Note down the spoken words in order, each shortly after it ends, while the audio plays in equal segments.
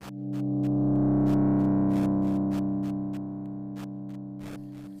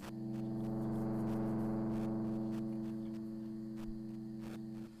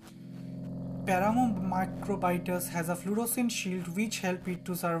Paramomicrobitus has a fluorescent shield which helps it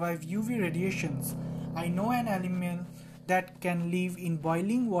to survive UV radiations. I know an animal that can live in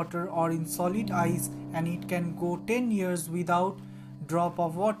boiling water or in solid ice, and it can go 10 years without drop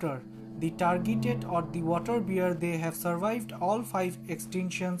of water. The targeted or the water bear, they have survived all 5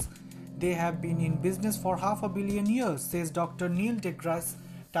 extinctions. They have been in business for 500 million years, says Dr. Neil deGrasse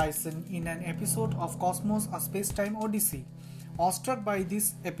Tyson in an episode of Cosmos: A Space-Time Odyssey. Awestruck by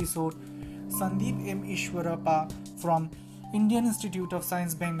this episode, Sandeep M. Ishwarappa from Indian Institute of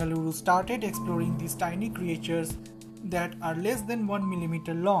Science, Bengaluru started exploring these tiny creatures that are less than 1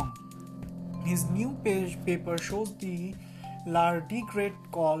 millimeter long. His new paper shows the lardigrade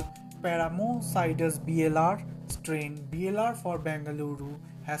called Paramosidus BLR strain. BLR for Bengaluru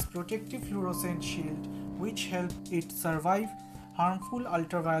has protective fluorescent shield which help it survive harmful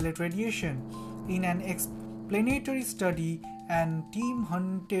ultraviolet radiation. In an explanatory study, and team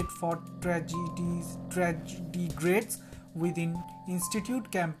hunted for tardigrades within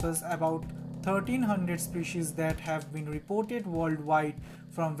institute campus, about 1300 species that have been reported worldwide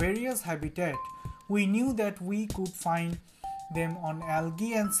from various habitats. We knew that we could find them on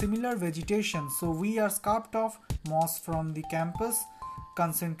algae and similar vegetation, so we are scarped off moss from the campus,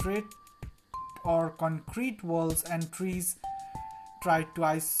 concentrate or concrete walls and trees, tried to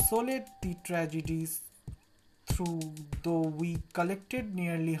isolate the tragedies. Though we collected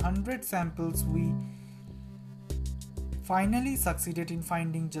nearly 100 samples, we finally succeeded in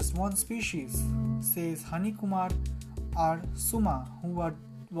finding just one species, says Hanikumar R. Suma, who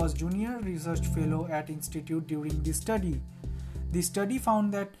was junior research fellow at institute during the study. The study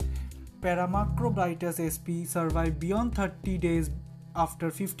found that Paramacrobitus sp survived beyond 30 days after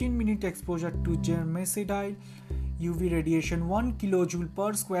 15-minute exposure to germicidal UV radiation, 1 kilojoule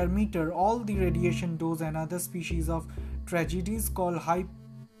per square meter. All the radiation dose and other species of tragedies called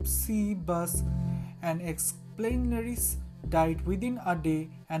Hypsibus and Explanaris died within a day,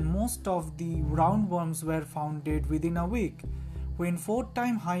 and most of the roundworms were found dead within a week. When 4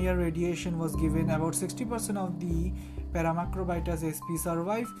 times higher radiation was given, about 60% of the Paramacrobitus sp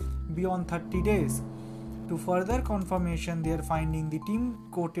survived beyond 30 days. To further confirmation their finding, the team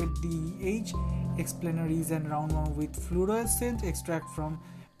coated the H. explanaris and roundworm with fluorescent extract from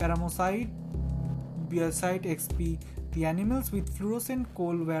Paramocide Biocide XP. The animals with fluorescent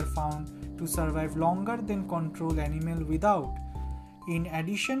coal were found to survive longer than control animal without. In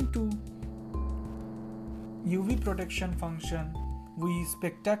addition to UV protection function, we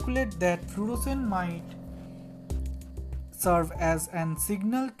speculate that fluorescent might serve as an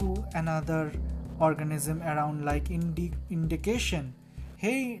signal to another organism around, like indication.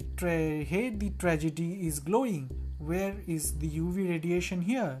 Hey, the tragedy is glowing. Where is the UV radiation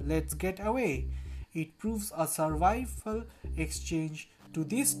here? Let's get away. It proves a survival exchange to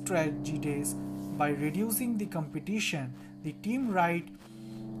these tragedies by reducing the competition. The team write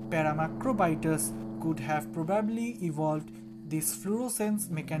Paramacrobitus could have probably evolved this fluorescence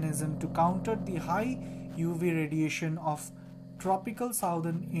mechanism to counter the high UV radiation of tropical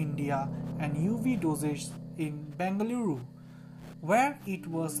southern India and UV dosage in Bengaluru, where it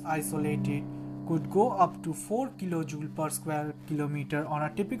was isolated, could go up to 4 kilojoule per square kilometer on a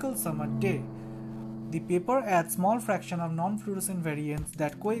typical summer day. The paper adds small fraction of non-fluorescent variants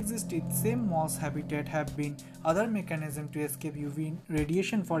that coexist in same moss habitat have been other mechanism to escape UV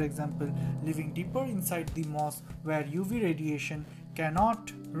radiation, for example, living deeper inside the moss where UV radiation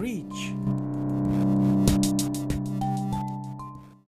cannot reach.